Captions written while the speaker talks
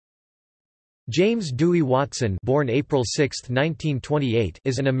James Dewey Watson, born April 6, 1928,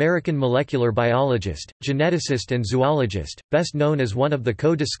 is an American molecular biologist, geneticist and zoologist, best known as one of the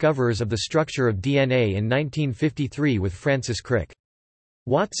co-discoverers of the structure of DNA in 1953 with Francis Crick.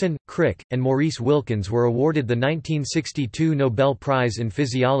 Watson, Crick, and Maurice Wilkins were awarded the 1962 Nobel Prize in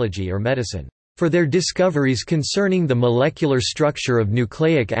Physiology or Medicine for their discoveries concerning the molecular structure of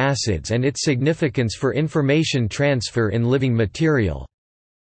nucleic acids and its significance for information transfer in living material.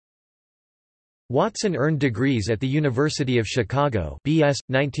 Watson earned degrees at the University of Chicago (B.S.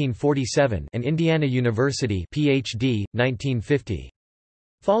 1947) and Indiana University (Ph.D. 1950).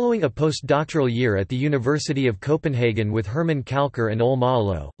 Following a postdoctoral year at the University of Copenhagen with Herman Kalker and Ole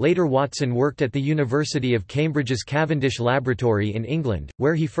Maalo, later Watson worked at the University of Cambridge's Cavendish Laboratory in England,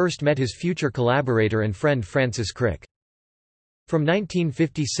 where he first met his future collaborator and friend Francis Crick. From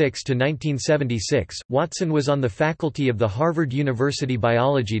 1956 to 1976, Watson was on the faculty of the Harvard University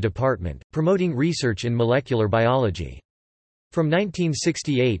Biology Department, promoting research in molecular biology. From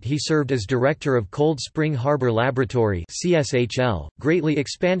 1968 he served as director of Cold Spring Harbor Laboratory (CSHL), greatly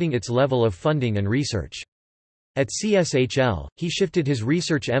expanding its level of funding and research. At CSHL, he shifted his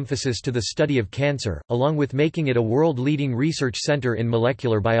research emphasis to the study of cancer, along with making it a world-leading research center in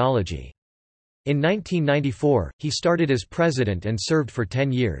molecular biology. In 1994, he started as president and served for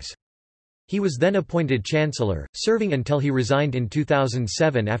 10 years. He was then appointed chancellor, serving until he resigned in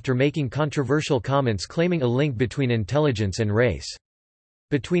 2007 after making controversial comments claiming a link between intelligence and race.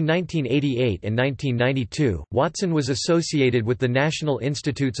 Between 1988 and 1992, Watson was associated with the National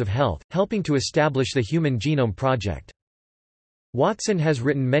Institutes of Health, helping to establish the Human Genome Project. Watson has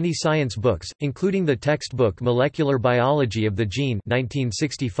written many science books, including the textbook Molecular Biology of the Gene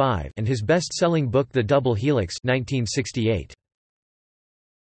 (1965) and his best-selling book The Double Helix (1968).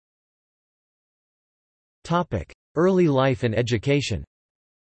 Topic: Early life and education.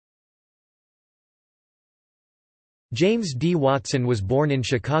 James D. Watson was born in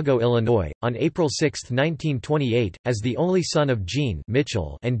Chicago, Illinois, on April 6, 1928, as the only son of Jean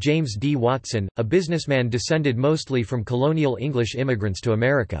Mitchell and James D. Watson, a businessman descended mostly from colonial English immigrants to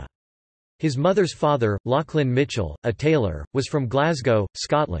America. His mother's father, Lachlan Mitchell, a tailor, was from Glasgow,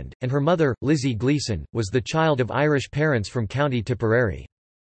 Scotland, and her mother, Lizzie Gleason, was the child of Irish parents from County Tipperary.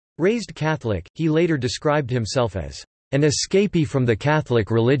 Raised Catholic, he later described himself as an escapee from the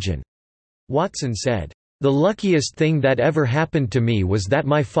Catholic religion. Watson said, "The luckiest thing that ever happened to me was that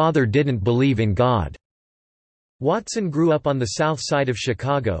my father didn't believe in God." Watson grew up on the south side of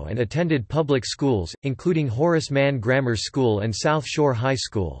Chicago and attended public schools, including Horace Mann Grammar School and South Shore High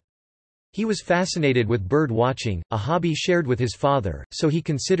School. He was fascinated with bird watching, a hobby shared with his father, so he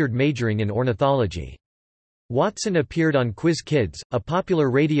considered majoring in ornithology. Watson appeared on Quiz Kids, a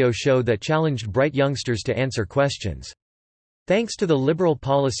popular radio show that challenged bright youngsters to answer questions. Thanks to the liberal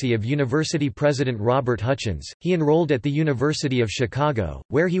policy of university president Robert Hutchins, he enrolled at the University of Chicago,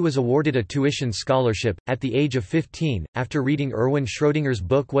 where he was awarded a tuition scholarship. At the age of 15, after reading Erwin Schrödinger's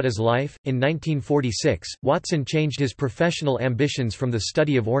book What is Life? In 1946, Watson changed his professional ambitions from the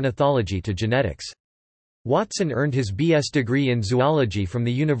study of ornithology to genetics. Watson earned his B.S. degree in zoology from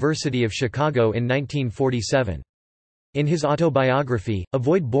the University of Chicago in 1947. In his autobiography,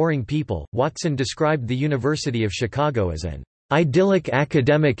 Avoid Boring People, Watson described the University of Chicago as an idyllic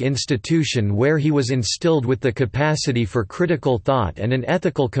academic institution where he was instilled with the capacity for critical thought and an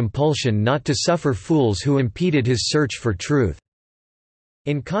ethical compulsion not to suffer fools who impeded his search for truth,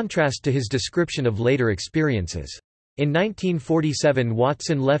 in contrast to his description of later experiences. In 1947,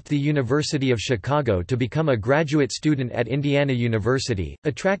 Watson left the University of Chicago to become a graduate student at Indiana University,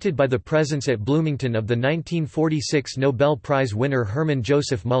 attracted by the presence at Bloomington of the 1946 Nobel Prize winner Hermann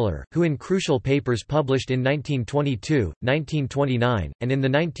Joseph Muller, who in crucial papers published in 1922, 1929, and in the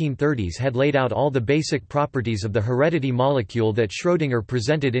 1930s had laid out all the basic properties of the heredity molecule that Schrödinger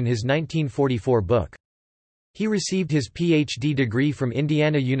presented in his 1944 book. He received his Ph.D. degree from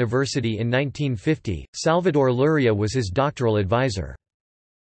Indiana University in 1950. Salvador Luria was his doctoral advisor.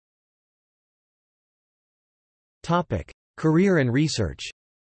 Topic: Career and research.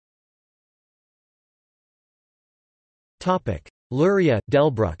 Topic: Luria,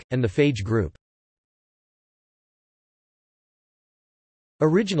 Delbruck, and the Phage Group.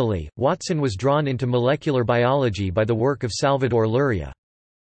 Originally, Watson was drawn into molecular biology by the work of Salvador Luria.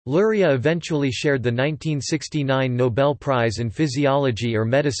 Luria eventually shared the 1969 Nobel Prize in Physiology or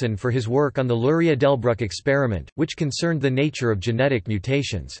Medicine for his work on the Luria-Delbruck experiment, which concerned the nature of genetic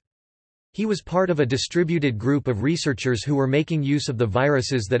mutations. He was part of a distributed group of researchers who were making use of the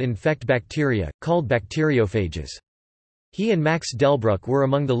viruses that infect bacteria, called bacteriophages. He and Max Delbruck were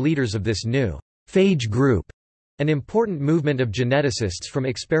among the leaders of this new phage group, An important movement of geneticists from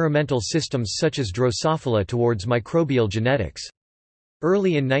experimental systems such as Drosophila towards microbial genetics.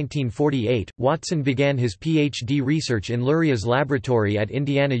 Early in 1948, Watson began his PhD research in Luria's laboratory at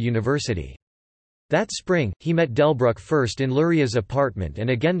Indiana University. That spring, he met Delbruck first in Luria's apartment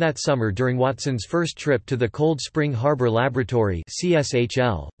and again that summer during Watson's first trip to the Cold Spring Harbor Laboratory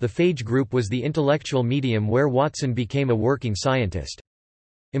 (CSHL). The phage group was the intellectual medium where Watson became a working scientist.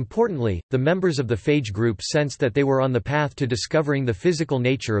 Importantly, the members of the phage group sensed that they were on the path to discovering the physical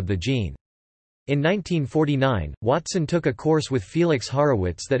nature of the gene. In 1949, Watson took a course with Felix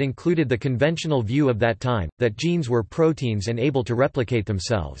Horowitz that included the conventional view of that time, that genes were proteins and able to replicate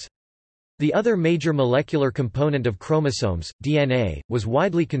themselves. The other major molecular component of chromosomes, DNA, was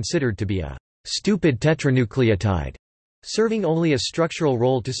widely considered to be a stupid tetranucleotide, serving only a structural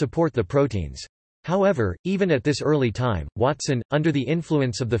role to support the proteins. However, even at this early time, Watson, under the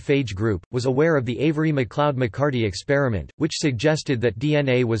influence of the phage group, was aware of the Avery-McLeod-McCarty experiment, which suggested that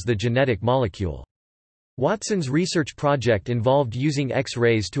DNA was the genetic molecule. Watson's research project involved using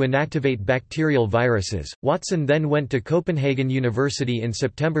X-rays to inactivate bacterial viruses. Watson then went to Copenhagen University in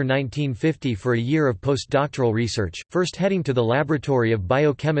September 1950 for a year of postdoctoral research, first heading to the laboratory of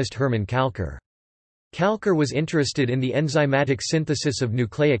biochemist Hermann Kalckar. Kalckar was interested in the enzymatic synthesis of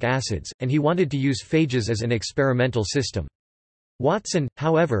nucleic acids, and he wanted to use phages as an experimental system. Watson,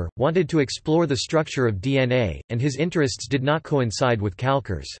 however, wanted to explore the structure of DNA, and his interests did not coincide with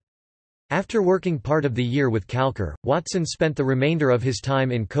Kalckar's. After working part of the year with Kalckar, Watson spent the remainder of his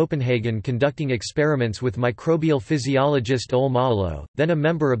time in Copenhagen conducting experiments with microbial physiologist Ole Maalo, then a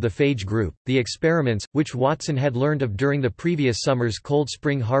member of the phage group. The experiments, which Watson had learned of during the previous summer's Cold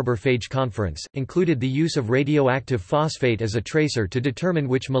Spring Harbor Phage Conference, included the use of radioactive phosphate as a tracer to determine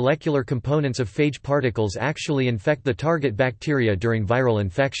which molecular components of phage particles actually infect the target bacteria during viral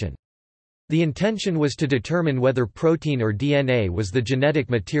infection. The intention was to determine whether protein or DNA was the genetic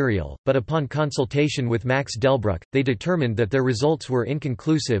material, but upon consultation with Max Delbruck, they determined that their results were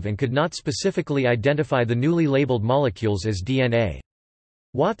inconclusive and could not specifically identify the newly labeled molecules as DNA.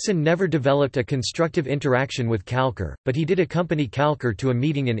 Watson never developed a constructive interaction with Kalckar, but he did accompany Kalckar to a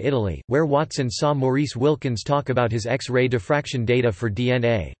meeting in Italy, where Watson saw Maurice Wilkins talk about his X-ray diffraction data for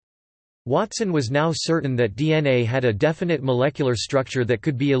DNA. Watson was now certain that DNA had a definite molecular structure that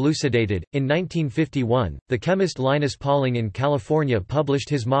could be elucidated. In 1951, the chemist Linus Pauling in California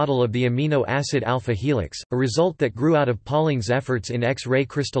published his model of the amino acid alpha helix, a result that grew out of Pauling's efforts in X-ray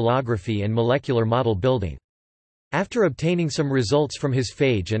crystallography and molecular model building. After obtaining some results from his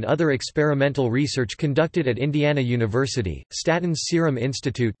phage and other experimental research conducted at Indiana University, Statens Serum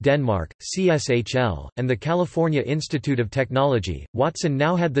Institute Denmark, CSHL, and the California Institute of Technology, Watson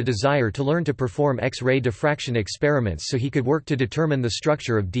now had the desire to learn to perform X-ray diffraction experiments so he could work to determine the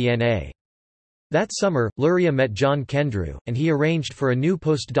structure of DNA. That summer, Luria met John Kendrew, and he arranged for a new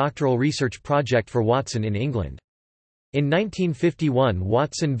postdoctoral research project for Watson in England. In 1951,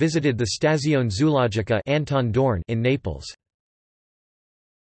 Watson visited the Stazione Zoologica Anton Dorn in Naples.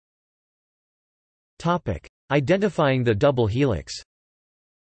 Identifying the double helix.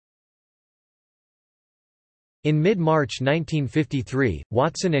 In mid-March 1953,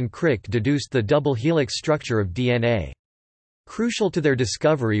 Watson and Crick deduced the double helix structure of DNA. Crucial to their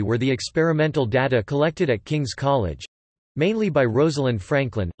discovery were the experimental data collected at King's College—mainly by Rosalind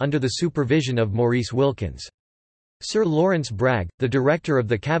Franklin, under the supervision of Maurice Wilkins. Sir Lawrence Bragg, the director of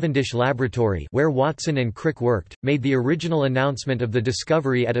the Cavendish Laboratory where Watson and Crick worked, made the original announcement of the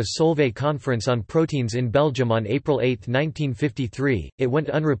discovery at a Solvay conference on proteins in Belgium on April 8, 1953. It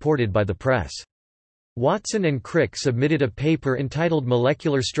went unreported by the press. Watson and Crick submitted a paper entitled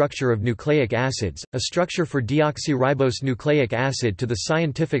Molecular Structure of Nucleic Acids, a structure for deoxyribose nucleic acid to the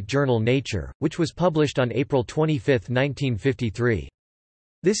scientific journal Nature, which was published on April 25, 1953.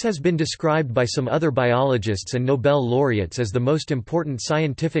 This has been described by some other biologists and Nobel laureates as the most important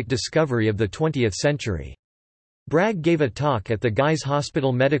scientific discovery of the 20th century. Bragg gave a talk at the Guy's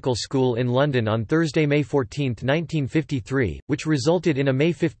Hospital Medical School in London on Thursday, May 14, 1953, which resulted in a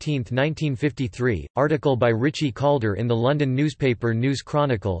May 15, 1953, article by Richie Calder in the London newspaper News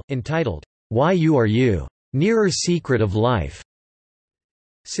Chronicle, entitled, "Why You Are You? Nearer Secret of Life."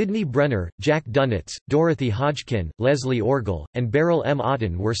 Sidney Brenner, Jack Dunitz, Dorothy Hodgkin, Leslie Orgel, and Beryl M.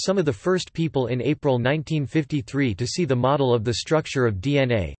 Otten were some of the first people in April 1953 to see the model of the structure of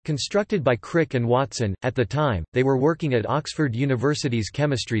DNA, constructed by Crick and Watson. At the time, they were working at Oxford University's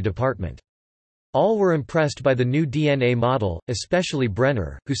chemistry department. All were impressed by the new DNA model, especially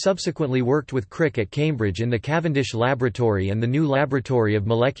Brenner, who subsequently worked with Crick at Cambridge in the Cavendish Laboratory and the new Laboratory of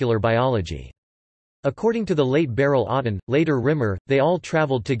Molecular Biology. According to the late Beryl Otten, later Rimmer, they all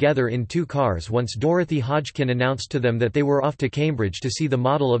travelled together in 2 cars once Dorothy Hodgkin announced to them that they were off to Cambridge to see the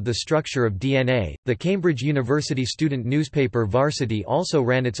model of the structure of DNA. The Cambridge University student newspaper Varsity also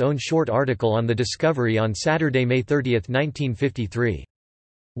ran its own short article on the discovery on Saturday, May 30, 1953.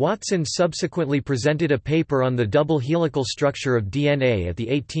 Watson subsequently presented a paper on the double helical structure of DNA at the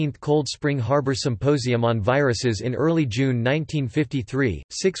 18th Cold Spring Harbor Symposium on Viruses in early June 1953,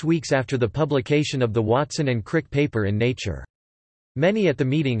 6 weeks after the publication of the Watson and Crick paper in Nature. Many at the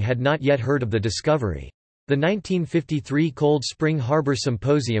meeting had not yet heard of the discovery. The 1953 Cold Spring Harbor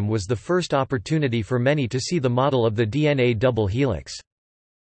Symposium was the first opportunity for many to see the model of the DNA double helix.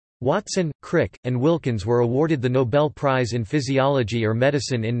 Watson, Crick, and Wilkins were awarded the Nobel Prize in Physiology or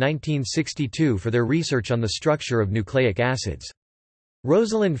Medicine in 1962 for their research on the structure of nucleic acids.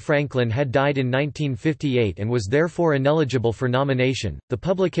 Rosalind Franklin had died in 1958 and was therefore ineligible for nomination. The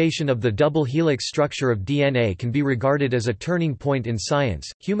publication of the double helix structure of DNA can be regarded as a turning point in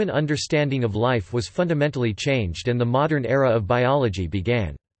science. Human understanding of life was fundamentally changed and the modern era of biology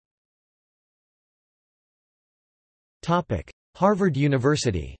began. Topic: Harvard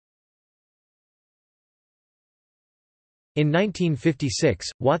University. In 1956,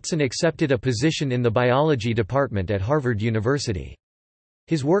 Watson accepted a position in the biology department at Harvard University.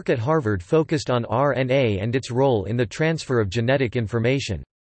 His work at Harvard focused on RNA and its role in the transfer of genetic information.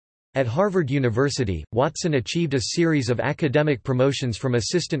 At Harvard University, Watson achieved a series of academic promotions from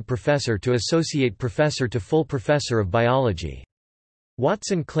assistant professor to associate professor to full professor of biology.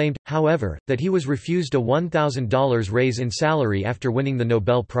 Watson claimed, however, that he was refused a $1,000 raise in salary after winning the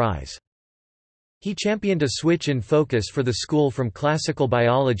Nobel Prize. He championed a switch in focus for the school from classical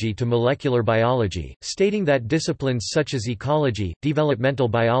biology to molecular biology, stating that disciplines such as ecology, developmental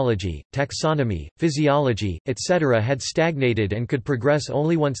biology, taxonomy, physiology, etc. had stagnated and could progress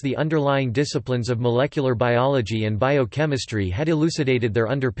only once the underlying disciplines of molecular biology and biochemistry had elucidated their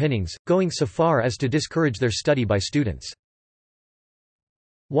underpinnings, going so far as to discourage their study by students.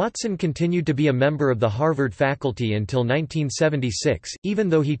 Watson continued to be a member of the Harvard faculty until 1976, even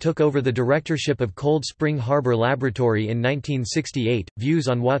though he took over the directorship of Cold Spring Harbor Laboratory in 1968. Views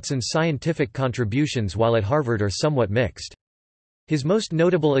on Watson's scientific contributions while at Harvard are somewhat mixed. His most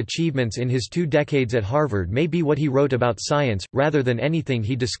notable achievements in his 2 decades at Harvard may be what he wrote about science, rather than anything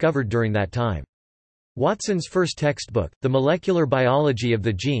he discovered during that time. Watson's first textbook, The Molecular Biology of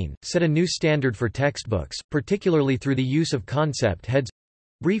the Gene, set a new standard for textbooks, particularly through the use of concept heads,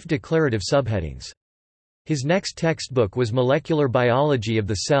 brief declarative subheadings. His next textbook was Molecular Biology of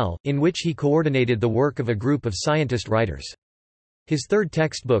the Cell, in which he coordinated the work of a group of scientist writers. His third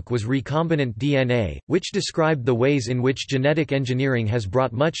textbook was Recombinant DNA, which described the ways in which genetic engineering has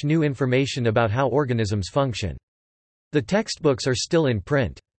brought much new information about how organisms function. The textbooks are still in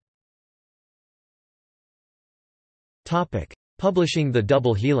print. Publishing the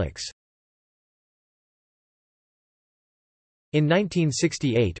double helix. In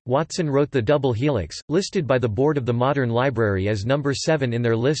 1968, Watson wrote The Double Helix, listed by the Board of the Modern Library as number 7 in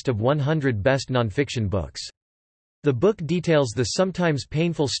their list of 100 best nonfiction books. The book details the sometimes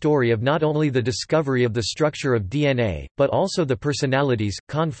painful story of not only the discovery of the structure of DNA, but also the personalities,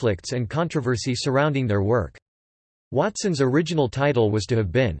 conflicts and controversy surrounding their work. Watson's original title was to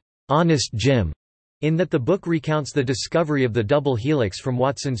have been, "Honest Jim," in that the book recounts the discovery of the double helix from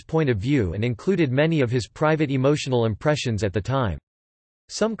Watson's point of view and included many of his private emotional impressions at the time.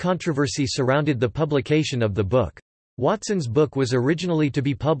 Some controversy surrounded the publication of the book. Watson's book was originally to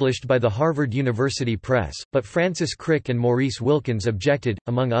be published by the Harvard University Press, but Francis Crick and Maurice Wilkins objected,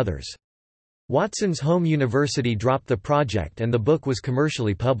 among others. Watson's home university dropped the project and the book was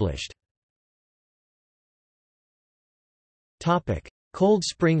commercially published. Cold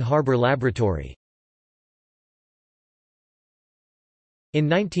Spring Harbor Laboratory. In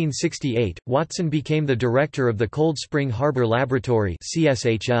 1968, Watson became the director of the Cold Spring Harbor Laboratory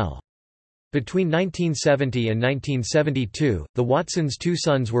 (CSHL). Between 1970 and 1972, the Watsons' 2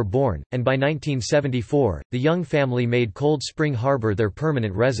 sons were born, and by 1974, the young family made Cold Spring Harbor their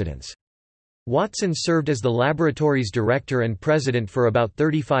permanent residence. Watson served as the laboratory's director and president for about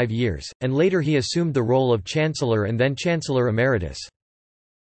 35 years, and later he assumed the role of chancellor and then chancellor emeritus.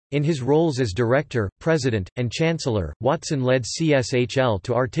 In his roles as director, president, and chancellor, Watson led CSHL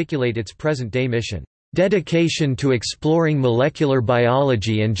to articulate its present-day mission, "Dedication to exploring molecular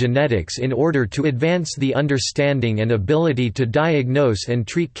biology and genetics in order to advance the understanding and ability to diagnose and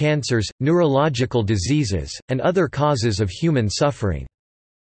treat cancers, neurological diseases, and other causes of human suffering."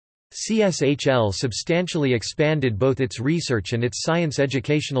 CSHL substantially expanded both its research and its science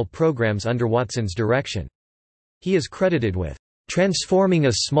educational programs under Watson's direction. He is credited with transforming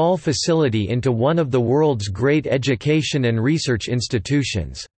a small facility into one of the world's great education and research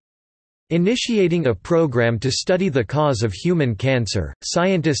institutions. Initiating a program to study the cause of human cancer,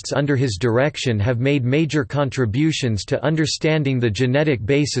 scientists under his direction have made major contributions to understanding the genetic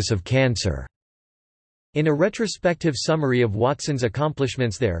basis of cancer." In a retrospective summary of Watson's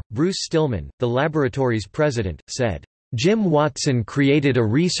accomplishments there, Bruce Stillman, the laboratory's president, said, "Jim Watson created a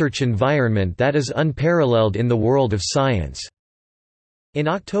research environment that is unparalleled in the world of science." In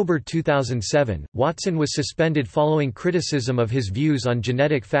October 2007, Watson was suspended following criticism of his views on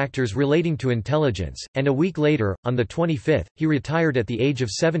genetic factors relating to intelligence, and a week later, on the 25th, he retired at the age of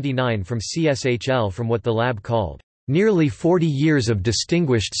 79 from CSHL from what the lab called, "nearly 40 years of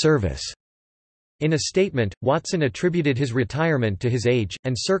distinguished service." In a statement, Watson attributed his retirement to his age,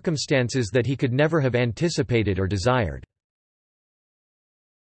 and circumstances that he could never have anticipated or desired.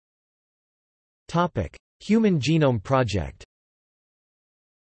 Human Genome Project.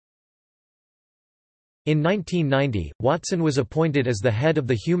 In 1990, Watson was appointed as the head of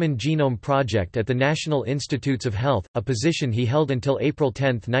the Human Genome Project at the National Institutes of Health, a position he held until April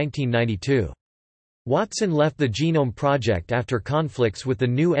 10, 1992. Watson left the Genome Project after conflicts with the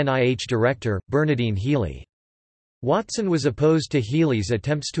new NIH director, Bernadine Healy. Watson was opposed to Healy's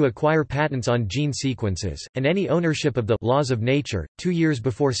attempts to acquire patents on gene sequences, and any ownership of the laws of nature. 2 years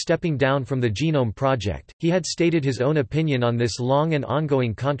before stepping down from the Genome Project, he had stated his own opinion on this long and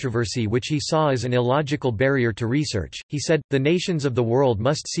ongoing controversy, which he saw as an illogical barrier to research. He said, "The nations of the world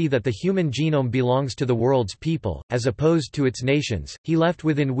must see that the human genome belongs to the world's people, as opposed to its nations." He left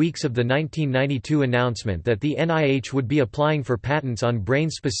within weeks of the 1992 announcement that the NIH would be applying for patents on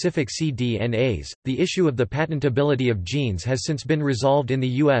brain-specific cDNAs. The issue of the patentability of genes has since been resolved in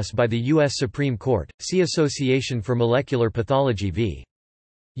the U.S. by the U.S. Supreme Court. See Association for Molecular Pathology v.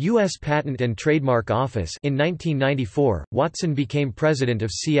 U.S. Patent and Trademark Office. In 1994, Watson became president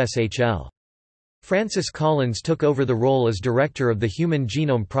of CSHL. Francis Collins took over the role as director of the Human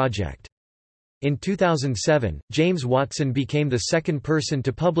Genome Project. In 2007, James Watson became the second person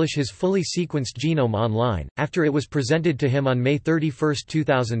to publish his fully sequenced genome online, after it was presented to him on May 31,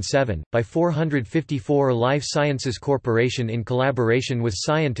 2007, by 454 Life Sciences Corporation in collaboration with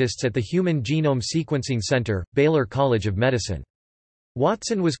scientists at the Human Genome Sequencing Center, Baylor College of Medicine.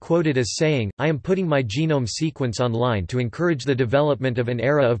 Watson was quoted as saying, "I am putting my genome sequence online to encourage the development of an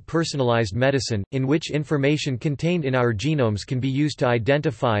era of personalized medicine, in which information contained in our genomes can be used to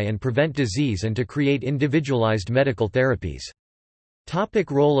identify and prevent disease and to create individualized medical therapies."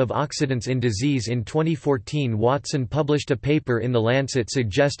 Role of oxidants in disease. In 2014, Watson published a paper in The Lancet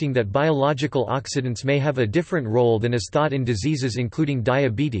suggesting that biological oxidants may have a different role than is thought in diseases including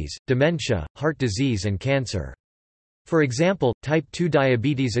diabetes, dementia, heart disease and cancer. For example, type 2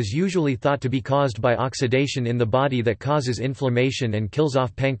 diabetes is usually thought to be caused by oxidation in the body that causes inflammation and kills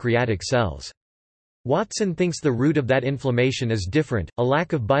off pancreatic cells. Watson thinks the root of that inflammation is different, a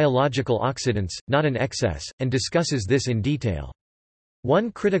lack of biological oxidants, not an excess, and discusses this in detail.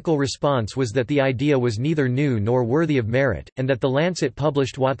 One critical response was that the idea was neither new nor worthy of merit, and that The Lancet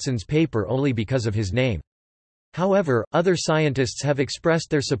published Watson's paper only because of his name. However, other scientists have expressed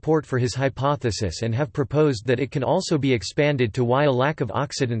their support for his hypothesis and have proposed that it can also be expanded to why a lack of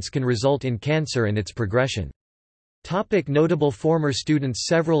oxidants can result in cancer and its progression. Notable former students.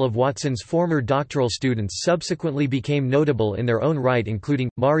 Several of Watson's former doctoral students subsequently became notable in their own right, including,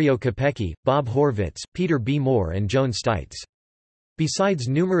 Mario Capecchi, Bob Horvitz, Peter B. Moore and Joan Steitz. Besides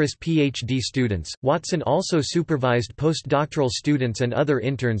numerous PhD students, Watson also supervised postdoctoral students and other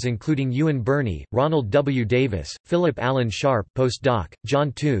interns including Ewan Birney, Ronald W. Davis, Philip Allen Sharp postdoc,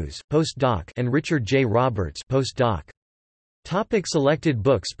 John Tooze, postdoc and Richard J. Roberts postdoc. Selected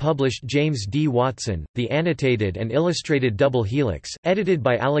books published. James D. Watson, The Annotated and Illustrated Double Helix, edited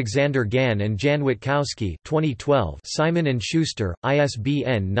by Alexander Gann and Jan Witkowski 2012. Simon & Schuster,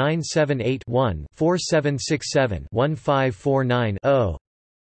 ISBN 978-1-4767-1549-0.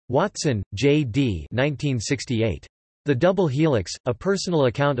 Watson, J. D. 1968. The Double Helix, A Personal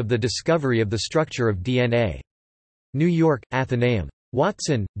Account of the Discovery of the Structure of DNA. New York, Athenaeum.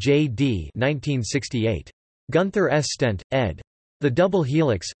 Watson, J. D. 1968. Gunther S. Stent, ed. The Double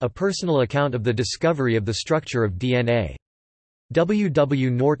Helix, A Personal Account of the Discovery of the Structure of DNA. W. W.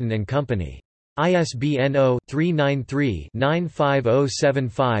 Norton and Company. ISBN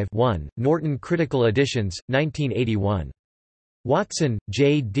 0-393-95075-1, Norton Critical Editions, 1981. Watson,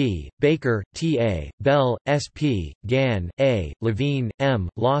 J. D., Baker, T. A., Bell, S. P., Gann, A., Levine, M.,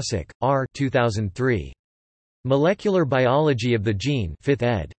 Losick, R. 2003. Molecular Biology of the Gene 5th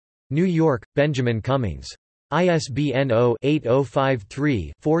ed. New York, Benjamin Cummings. ISBN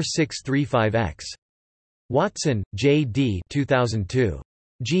 0-8053-4635-X. Watson, J. D. 2002.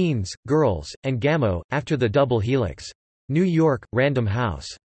 Genes, Girls, and Gamo, After the Double Helix. New York, Random House.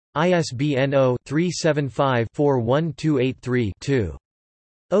 ISBN 0-375-41283-2.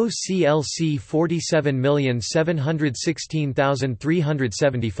 OCLC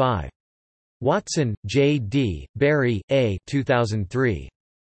 47716375. Watson, J. D., Barry, A. 2003.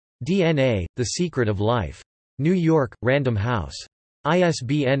 DNA, The Secret of Life. New York, Random House.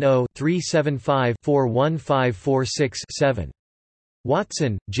 ISBN 0-375-41546-7.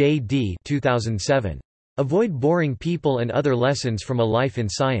 Watson, J. D. 2007. Avoid Boring People and Other Lessons from a Life in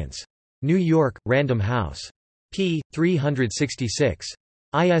Science. New York, Random House. p. 366.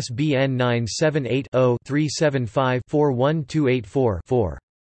 ISBN 978-0-375-41284-4.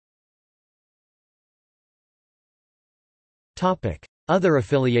 Other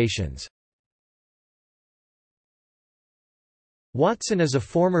affiliations. Watson is a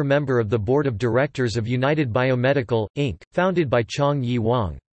former member of the Board of Directors of United Biomedical, Inc., founded by Chong Yi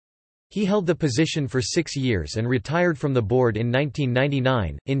Wang. He held the position for 6 years and retired from the board in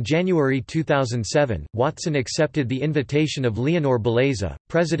 1999. In January 2007, Watson accepted the invitation of Leonor Beleza,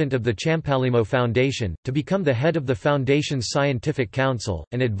 president of the Champalimaud Foundation, to become the head of the foundation's Scientific Council,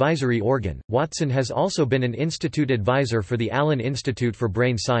 an advisory organ. Watson has also been an institute advisor for the Allen Institute for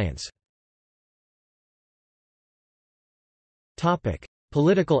Brain Science. Topic: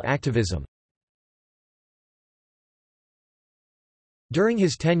 Political activism. During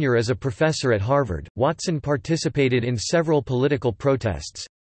his tenure as a professor at Harvard, Watson participated in several political protests.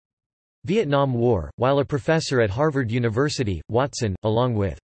 Vietnam War. While a professor at Harvard University, Watson, along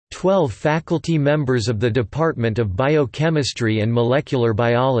with 12 faculty members of the Department of Biochemistry and Molecular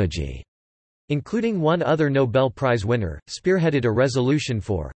Biology, including one other Nobel Prize winner, spearheaded a resolution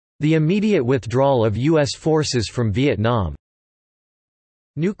for the immediate withdrawal of U.S. forces from Vietnam.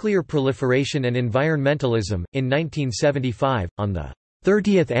 Nuclear proliferation and environmentalism. In 1975, on the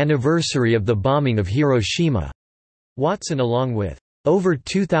 30th anniversary of the bombing of Hiroshima, Watson, along with over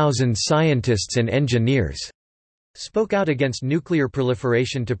 2,000 scientists and engineers, spoke out against nuclear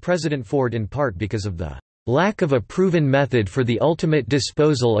proliferation to President Ford, in part because of the lack of a proven method for the ultimate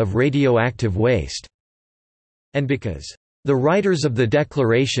disposal of radioactive waste, and because the writers of the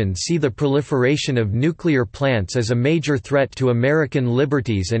Declaration see the proliferation of nuclear plants as a major threat to American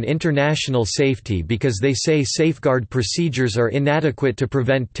liberties and international safety because they say safeguard procedures are inadequate to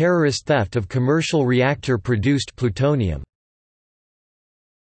prevent terrorist theft of commercial reactor-produced plutonium.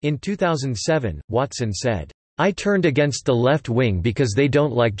 In 2007, Watson said, "I turned against the left wing because they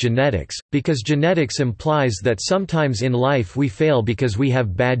don't like genetics, because genetics implies that sometimes in life we fail because we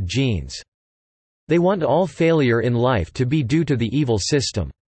have bad genes. They want all failure in life to be due to the evil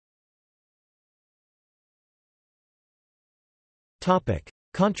system."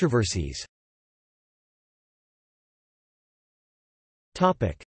 Controversies.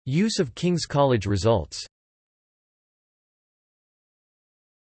 Use of King's College results.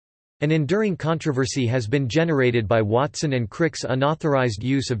 An enduring controversy has been generated by Watson and Crick's unauthorized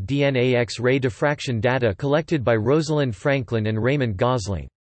use of DNA X-ray diffraction data collected by Rosalind Franklin and Raymond Gosling.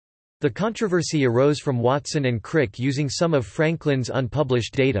 The controversy arose from Watson and Crick using some of Franklin's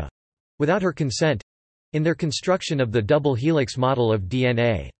unpublished data—without her consent—in their construction of the double helix model of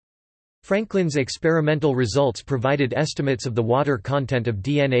DNA. Franklin's experimental results provided estimates of the water content of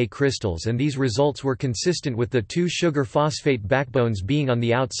DNA crystals, and these results were consistent with the two sugar phosphate backbones being on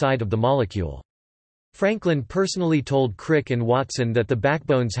the outside of the molecule. Franklin personally told Crick and Watson that the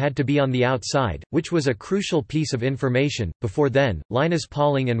backbones had to be on the outside, which was a crucial piece of information. Before then, Linus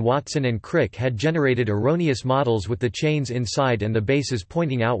Pauling and Watson and Crick had generated erroneous models with the chains inside and the bases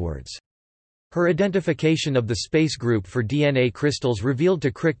pointing outwards. Her identification of the space group for DNA crystals revealed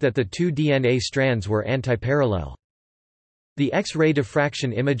to Crick that the two DNA strands were antiparallel. The X-ray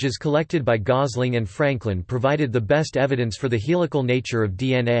diffraction images collected by Gosling and Franklin provided the best evidence for the helical nature of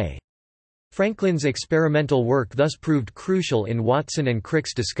DNA. Franklin's experimental work thus proved crucial in Watson and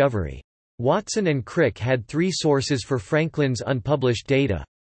Crick's discovery. Watson and Crick had three sources for Franklin's unpublished data.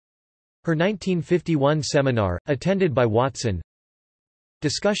 Her 1951 seminar, attended by Watson.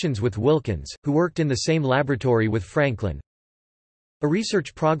 Discussions with Wilkins, who worked in the same laboratory with Franklin. A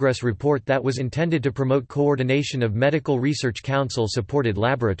research progress report that was intended to promote coordination of medical research council-supported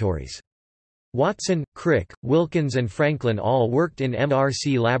laboratories. Watson, Crick, Wilkins and Franklin all worked in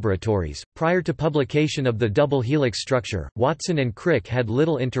MRC laboratories. Prior to publication of the double helix structure, Watson and Crick had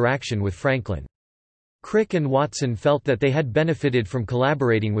little interaction with Franklin. Crick and Watson felt that they had benefited from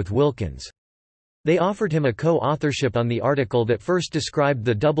collaborating with Wilkins. They offered him a co-authorship on the article that first described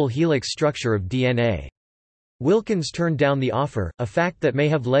the double helix structure of DNA. Wilkins turned down the offer, a fact that may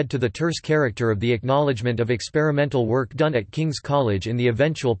have led to the terse character of the acknowledgement of experimental work done at King's College in the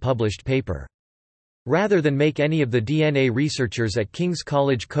eventual published paper. Rather than make any of the DNA researchers at King's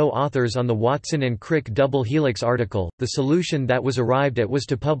College co-authors on the Watson and Crick double helix article, the solution that was arrived at was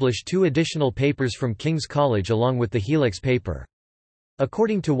to publish 2 additional papers from King's College along with the helix paper.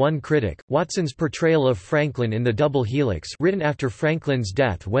 According to one critic, Watson's portrayal of Franklin in the double helix, written after Franklin's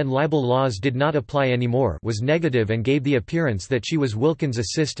death when libel laws did not apply anymore, was negative and gave the appearance that she was Wilkins'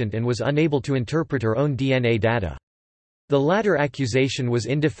 assistant and was unable to interpret her own DNA data. The latter accusation was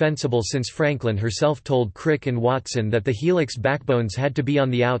indefensible since Franklin herself told Crick and Watson that the helix backbones had to be on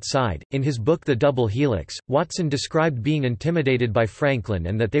the outside. In his book The Double Helix, Watson described being intimidated by Franklin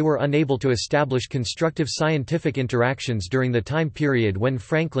and that they were unable to establish constructive scientific interactions during the time period when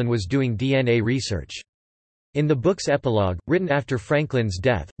Franklin was doing DNA research. In the book's epilogue, written after Franklin's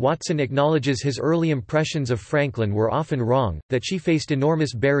death, Watson acknowledges his early impressions of Franklin were often wrong, that she faced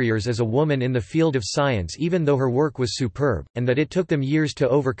enormous barriers as a woman in the field of science even though her work was superb, and that it took them years to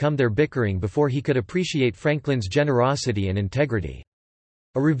overcome their bickering before he could appreciate Franklin's generosity and integrity.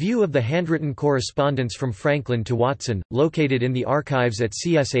 A review of the handwritten correspondence from Franklin to Watson, located in the archives at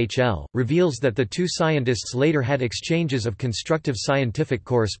CSHL, reveals that the 2 scientists later had exchanges of constructive scientific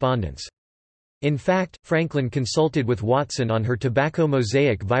correspondence. In fact, Franklin consulted with Watson on her tobacco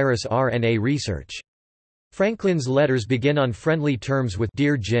mosaic virus RNA research. Franklin's letters begin on friendly terms with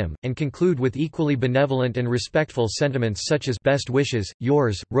 "Dear Jim," and conclude with equally benevolent and respectful sentiments such as "Best wishes,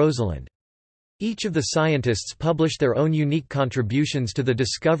 yours, Rosalind." Each of the scientists published their own unique contributions to the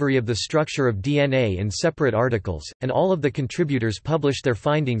discovery of the structure of DNA in separate articles, and all of the contributors published their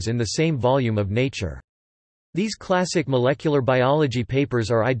findings in the same volume of Nature. These classic molecular biology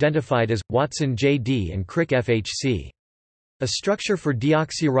papers are identified as Watson J.D. and Crick F.H.C. A structure for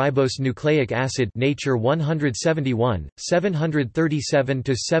deoxyribose nucleic acid, Nature 171,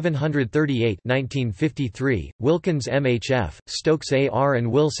 737–738, 1953. Wilkins M.H.F., Stokes A.R. and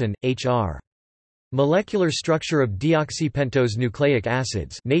Wilson, H.R. Molecular structure of deoxypentose nucleic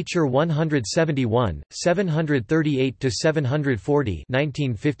acids, Nature 171, 738–740,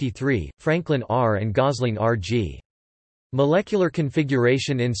 1953. Franklin R. and Gosling R.G. Molecular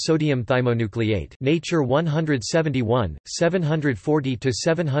configuration in sodium thymonucleate, Nature 171,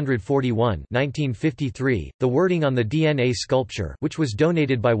 740–741, 1953. The wording on the DNA sculpture, which was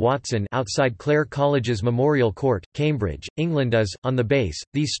donated by Watson outside Clare College's Memorial Court, Cambridge, England, is on the base.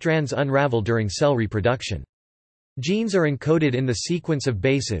 These strands unravel during cell reproduction. Genes are encoded in the sequence of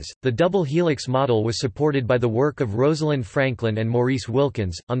bases. The double helix model was supported by the work of Rosalind Franklin and Maurice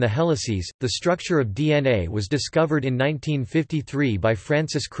Wilkins. On the helices, the structure of DNA was discovered in 1953 by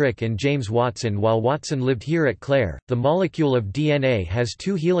Francis Crick and James Watson while Watson lived here at Clare. The molecule of DNA has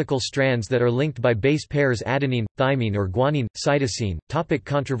 2 helical strands that are linked by base pairs adenine, thymine, or guanine, cytosine. Topic: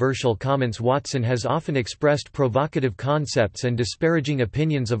 controversial comments. Watson has often expressed provocative concepts and disparaging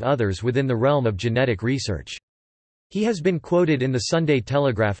opinions of others within the realm of genetic research. He has been quoted in the Sunday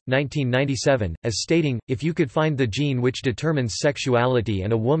Telegraph, 1997, as stating, "If you could find the gene which determines sexuality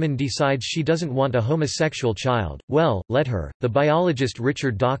and a woman decides she doesn't want a homosexual child, well, let her." The biologist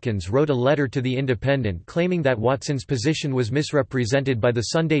Richard Dawkins wrote a letter to The Independent claiming that Watson's position was misrepresented by the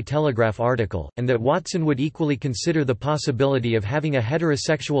Sunday Telegraph article, and that Watson would equally consider the possibility of having a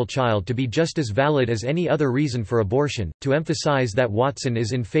heterosexual child to be just as valid as any other reason for abortion, to emphasize that Watson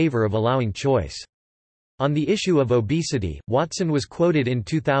is in favor of allowing choice. On the issue of obesity, Watson was quoted in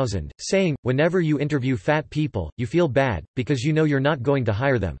 2000, saying, "Whenever you interview fat people, you feel bad, because you know you're not going to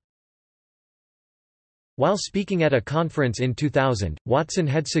hire them." While speaking at a conference in 2000, Watson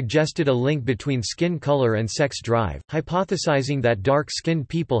had suggested a link between skin color and sex drive, hypothesizing that dark-skinned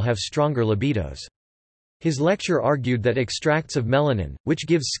people have stronger libidos. His lecture argued that extracts of melanin, which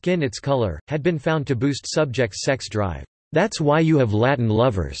gives skin its color, had been found to boost subjects' sex drive. "That's why you have Latin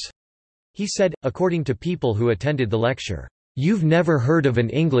lovers," he said, according to people who attended the lecture. "You've never heard of an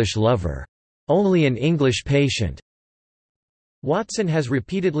English lover. Only an English patient." Watson has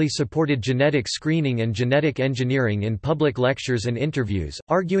repeatedly supported genetic screening and genetic engineering in public lectures and interviews,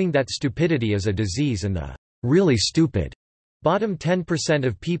 arguing that stupidity is a disease and the really stupid bottom 10%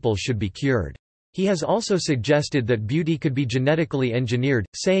 of people should be cured. He has also suggested that beauty could be genetically engineered,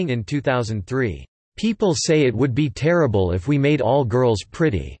 saying in 2003, "People say it would be terrible if we made all girls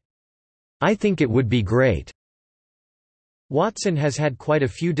pretty. I think it would be great." Watson has had quite a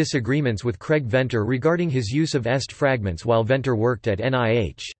few disagreements with Craig Venter regarding his use of EST fragments while Venter worked at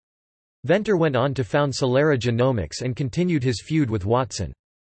NIH. Venter went on to found Celera Genomics and continued his feud with Watson.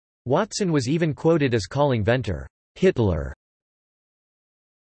 Watson was even quoted as calling Venter, "Hitler."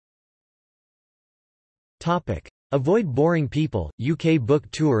 Avoid boring people, UK book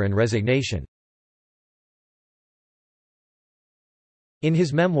tour and resignation. In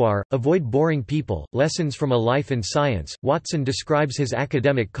his memoir, Avoid Boring People, Lessons from a Life in Science, Watson describes his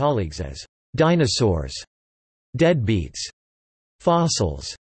academic colleagues as dinosaurs, deadbeats,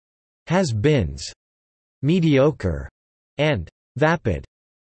 fossils, has-beens, mediocre, and vapid.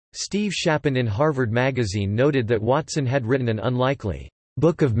 Steve Shapin in Harvard Magazine noted that Watson had written an unlikely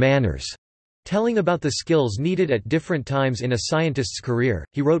book of manners, telling about the skills needed at different times in a scientist's career.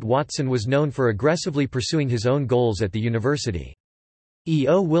 He wrote Watson was known for aggressively pursuing his own goals at the university. E.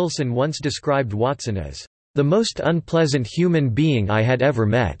 O. Wilson once described Watson as the most unpleasant human being I had ever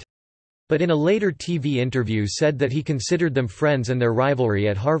met, but in a later TV interview said that he considered them friends and their rivalry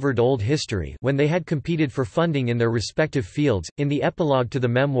at Harvard Old History when they had competed for funding in their respective fields. In the epilogue to the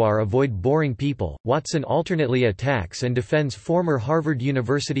memoir Avoid Boring People, Watson alternately attacks and defends former Harvard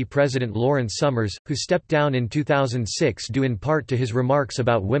University president Lawrence Summers, who stepped down in 2006 due in part to his remarks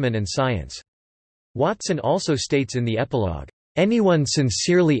about women and science. Watson also states in the epilogue, "Anyone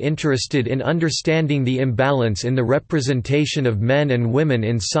sincerely interested in understanding the imbalance in the representation of men and women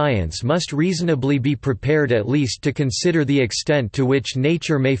in science must reasonably be prepared at least to consider the extent to which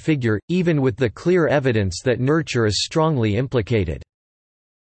nature may figure, even with the clear evidence that nurture is strongly implicated."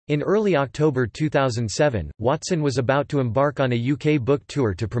 In early October 2007, Watson was about to embark on a UK book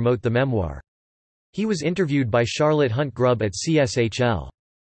tour to promote the memoir. He was interviewed by Charlotte Hunt Grubb at CSHL.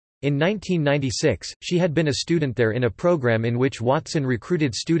 In 1996, she had been a student there in a program in which Watson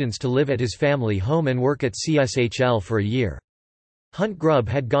recruited students to live at his family home and work at CSHL for a year. Hunt Grubb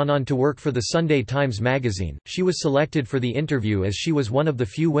had gone on to work for the Sunday Times magazine. She was selected for the interview as she was one of the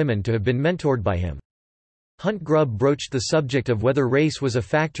few women to have been mentored by him. Hunt Grubb broached the subject of whether race was a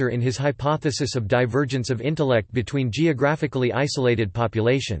factor in his hypothesis of divergence of intellect between geographically isolated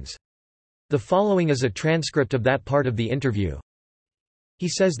populations. The following is a transcript of that part of the interview. He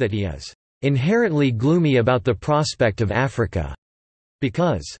says that he is inherently gloomy about the prospect of Africa,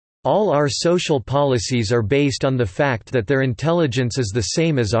 because all our social policies are based on the fact that their intelligence is the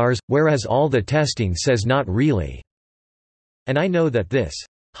same as ours, whereas all the testing says not really. And I know that this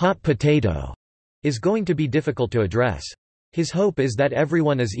hot potato is going to be difficult to address. His hope is that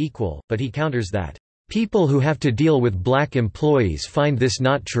everyone is equal, but he counters that people who have to deal with black employees find this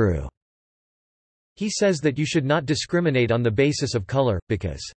not true. He says that you should not discriminate on the basis of color,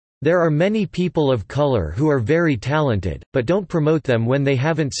 because there are many people of color who are very talented, but don't promote them when they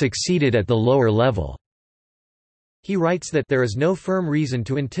haven't succeeded at the lower level. He writes that there is no firm reason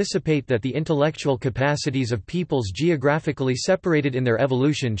to anticipate that the intellectual capacities of peoples geographically separated in their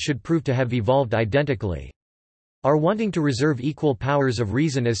evolution should prove to have evolved identically. Our wanting to reserve equal powers of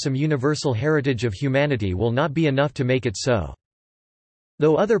reason as some universal heritage of humanity will not be enough to make it so.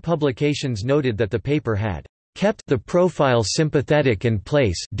 Though other publications noted that the paper had kept the profile sympathetic and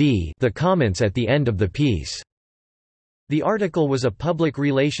placed the comments at the end of the piece. The article was a public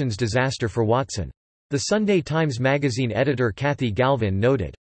relations disaster for Watson. The Sunday Times magazine editor Kathy Galvin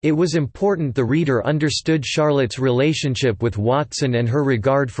noted, "It was important the reader understood Charlotte's relationship with Watson and her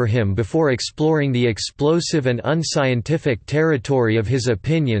regard for him before exploring the explosive and unscientific territory of his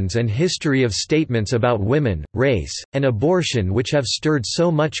opinions and history of statements about women, race, and abortion which have stirred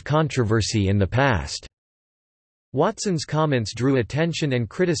so much controversy in the past." Watson's comments drew attention and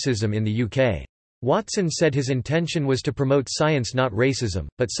criticism in the UK. Watson said his intention was to promote science, not racism,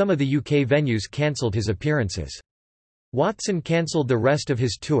 but some of the UK venues cancelled his appearances. Watson cancelled the rest of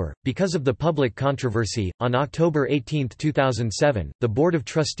his tour, because of the public controversy. On October 18, 2007, the Board of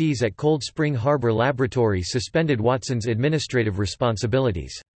Trustees at Cold Spring Harbor Laboratory suspended Watson's administrative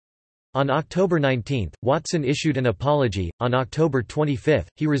responsibilities. On October 19, Watson issued an apology. On October 25,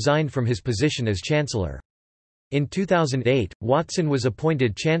 he resigned from his position as Chancellor. In 2008, Watson was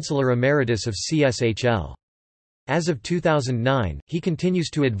appointed Chancellor Emeritus of CSHL. As of 2009, he continues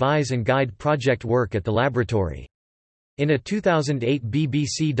to advise and guide project work at the laboratory. In a 2008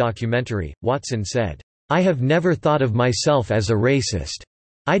 BBC documentary, Watson said, "I have never thought of myself as a racist.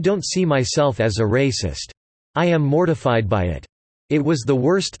 I don't see myself as a racist. I am mortified by it. It was the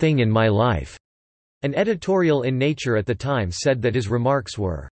worst thing in my life." An editorial in Nature at the time said that his remarks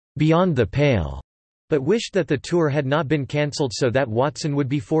were beyond the pale, but wished that the tour had not been cancelled so that Watson would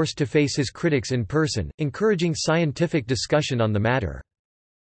be forced to face his critics in person, encouraging scientific discussion on the matter.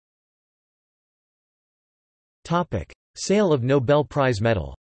 Sale of Nobel Prize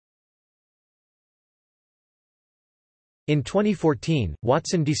medal. In 2014,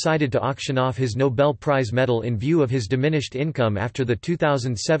 Watson decided to auction off his Nobel Prize medal in view of his diminished income after the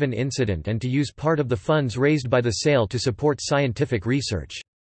 2007 incident and to use part of the funds raised by the sale to support scientific research.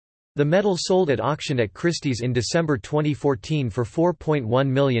 The medal sold at auction at Christie's in December 2014 for $4.1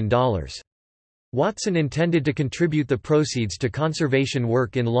 million. Watson intended to contribute the proceeds to conservation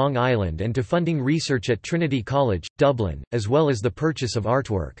work in Long Island and to funding research at Trinity College, Dublin, as well as the purchase of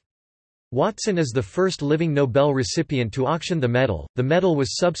artwork. Watson is the first living Nobel recipient to auction the medal. The medal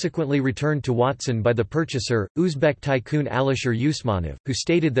was subsequently returned to Watson by the purchaser, Uzbek tycoon Alisher Usmanov, who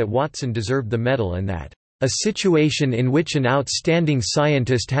stated that Watson deserved the medal and that a situation in which an outstanding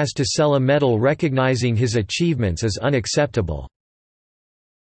scientist has to sell a medal recognizing his achievements is unacceptable.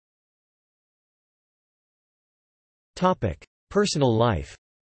 Personal life.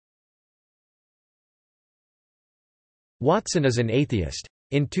 Watson is an atheist.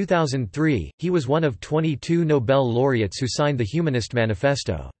 In 2003, he was one of 22 Nobel laureates who signed the Humanist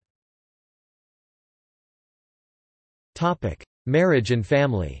Manifesto. Marriage and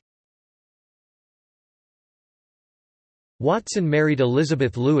family. Watson married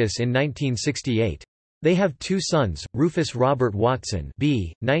Elizabeth Lewis in 1968. They have two sons, Rufus Robert Watson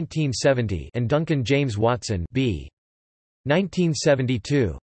 (b. 1970) and Duncan James Watson (b.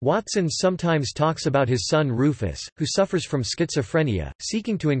 1972). Watson sometimes talks about his son Rufus, who suffers from schizophrenia,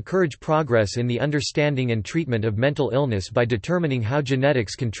 seeking to encourage progress in the understanding and treatment of mental illness by determining how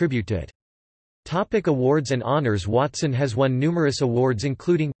genetics contribute to it. Awards and honors. Watson has won numerous awards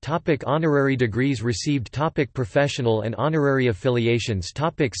including honorary degrees received, professional and honorary affiliations.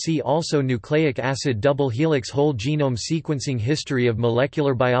 See also Nucleic acid double helix whole genome sequencing, history of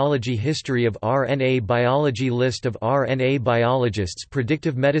molecular biology, history of RNA biology, list of RNA biologists,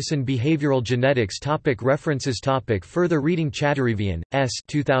 predictive medicine, behavioral genetics. References. Further reading. Chatterivian, S.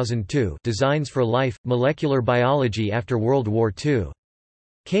 2002, Designs for Life, Molecular Biology After World War II.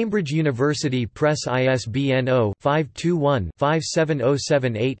 Cambridge University Press. ISBN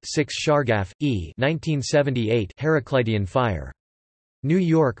 0-521-57078-6. Shargaf, E. 1978, Heraclitean Fire. New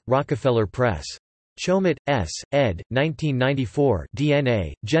York, Rockefeller Press. Chomet, S., ed. 1994,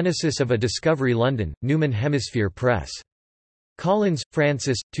 DNA, Genesis of a Discovery. London, Newman Hemisphere Press. Collins,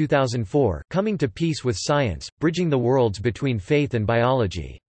 Francis, 2004, Coming to Peace with Science, Bridging the Worlds Between Faith and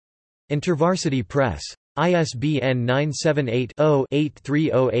Biology. InterVarsity Press. ISBN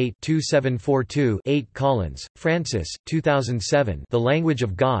 978-0-8308-2742-8. Collins, Francis, 2007, The Language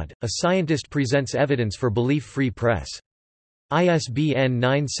of God, A Scientist Presents Evidence for Belief. Free Press. ISBN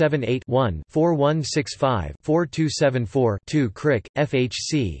 978-1-4165-4274-2. Crick,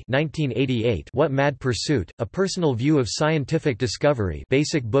 FHC 1988, What Mad Pursuit, A Personal View of Scientific Discovery.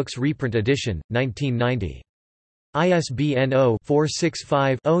 Basic Books Reprint Edition, 1990. ISBN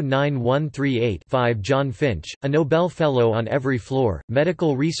 0-465-09138-5. John Finch, A Nobel Fellow on Every Floor,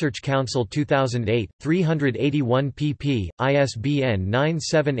 Medical Research Council 2008, 381 pp. ISBN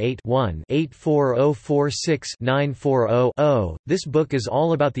 978-1-84046-940-0. This book is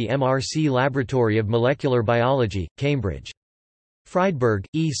all about the MRC Laboratory of Molecular Biology, Cambridge. Friedberg,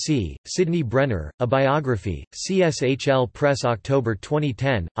 E. C., Sidney Brenner, A Biography, CSHL Press. October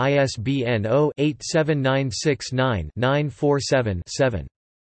 2010, ISBN 0-87969-947-7.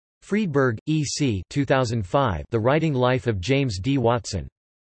 Friedberg, E. C. 2005, The Writing Life of James D. Watson.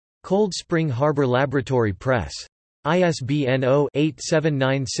 Cold Spring Harbor Laboratory Press. ISBN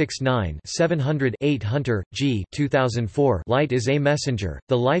 0-87969-700-8. Hunter, G. 2004, Light is a Messenger,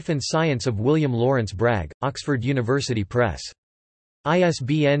 The Life and Science of William Lawrence Bragg, Oxford University Press.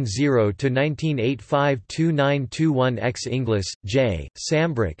 ISBN 0-19852921-X. Inglis, J.,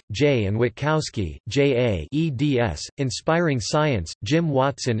 Sambrick, J. and Witkowski, J. A. eds. Inspiring Science, Jim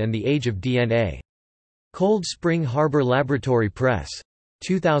Watson and the Age of DNA. Cold Spring Harbor Laboratory Press.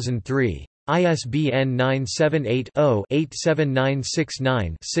 2003. ISBN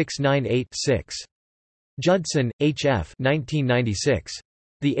 978-0-87969-698-6. Judson, H. F. 1996.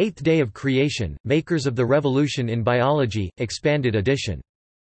 The Eighth Day of Creation, Makers of the Revolution in Biology, Expanded Edition.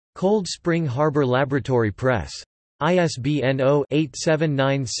 Cold Spring Harbor Laboratory Press. ISBN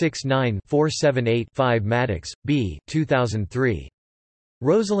 0-87969-478-5. Maddox, B. 2003.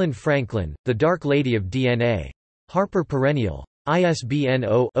 Rosalind Franklin, The Dark Lady of DNA. Harper Perennial. ISBN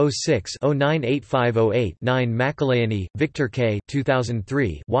 0-06-098508-9. McElhaney, Victor K.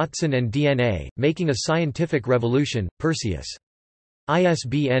 2003. Watson and DNA, Making a Scientific Revolution, Perseus.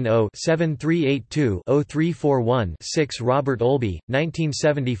 ISBN 0-7382-0341-6. Robert Olby,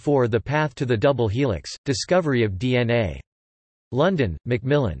 1974. The Path to the Double Helix, Discovery of DNA. London,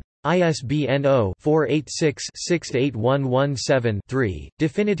 Macmillan. ISBN 0-486-68117-3.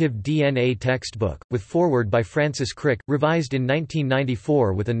 Definitive DNA Textbook, with foreword by Francis Crick, revised in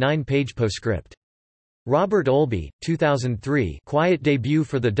 1994 with a 9-page postscript. Robert Olby, 2003, quiet debut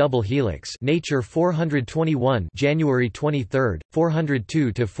for the double helix. Nature 421, January 23,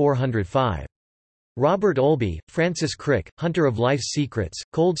 402–405. Robert Olby, Francis Crick, Hunter of Life's Secrets,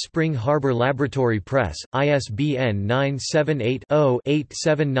 Cold Spring Harbor Laboratory Press, ISBN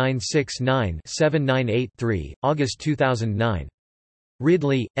 978-0-87969-798-3, August 2009.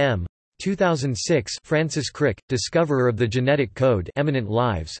 Ridley, M. 2006, Francis Crick, Discoverer of the Genetic Code, Eminent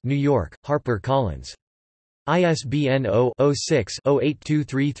Lives, New York, HarperCollins. ISBN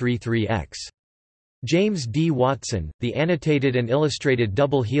 0-06-082333-X. James D. Watson, The Annotated and Illustrated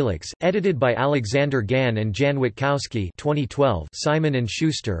Double Helix, edited by Alexander Gann and Jan Witkowski 2012, Simon &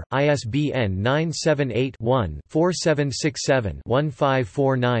 Schuster, ISBN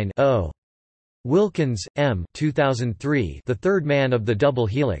 978-1-4767-1549-0. Wilkins, M. 2003, The Third Man of the Double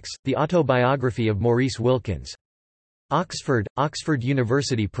Helix, The Autobiography of Maurice Wilkins. Oxford, Oxford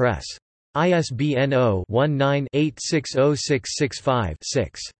University Press. ISBN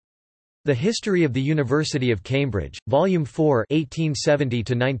 0-19-860665-6. The History of the University of Cambridge, Volume 4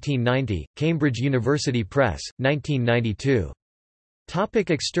 1870–1990, Cambridge University Press, 1992.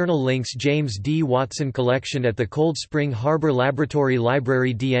 External links. James D. Watson Collection at the Cold Spring Harbor Laboratory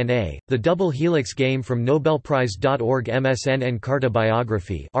Library. DNA, The Double Helix Game from Nobelprize.org. MSN and Carta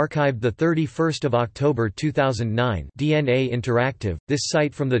Biography archived 31 October 2009. DNA Interactive, this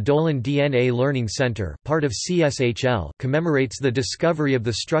site from the Dolan DNA Learning Center, part of CSHL, commemorates the discovery of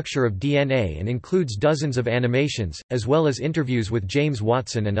the structure of DNA and includes dozens of animations, as well as interviews with James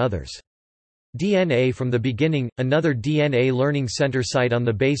Watson and others. DNA from the Beginning, another DNA Learning Center site on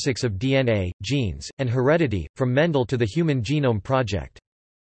the basics of DNA, genes, and heredity, from Mendel to the Human Genome Project.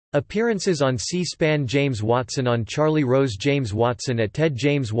 Appearances on C-SPAN. James Watson on Charlie Rose. James Watson at TED.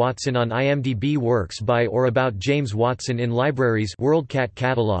 James Watson on IMDb. Works by or about James Watson in libraries. WorldCat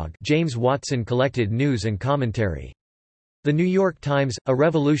Catalog. James Watson collected news and commentary. The New York Times, A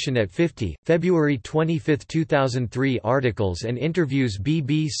Revolution at 50, February 25, 2003. Articles and interviews.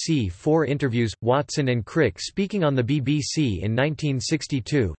 BBC 4 interviews, Watson and Crick speaking on the BBC in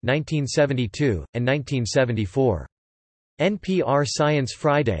 1962, 1972, and 1974. NPR Science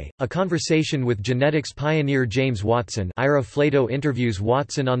Friday, A Conversation with Genetics Pioneer James Watson. Ira Flatow interviews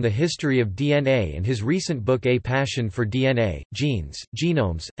Watson on the history of DNA and his recent book A Passion for DNA, Genes,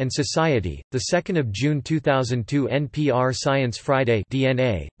 Genomes, and Society. 2 June 2002. NPR Science Friday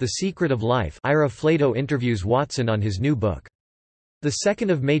DNA, The Secret of Life. Ira Flatow interviews Watson on his new book. 2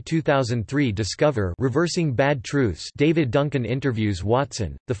 May 2003. Discover Reversing Bad Truths. David Duncan interviews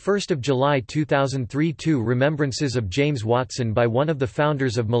Watson. 1 July 2003. 2 Remembrances of James Watson by one of the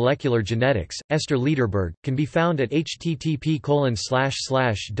founders of molecular genetics, Esther Lederberg, can be found at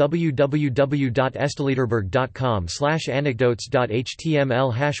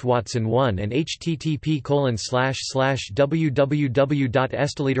http://www.estherlederberg.com/anecdotes.html #Watson1 and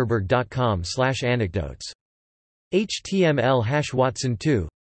http://www.estherlederberg.com/anecdotes. HTML #Watson2.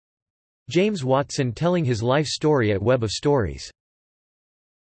 James Watson telling his life story at Web of Stories.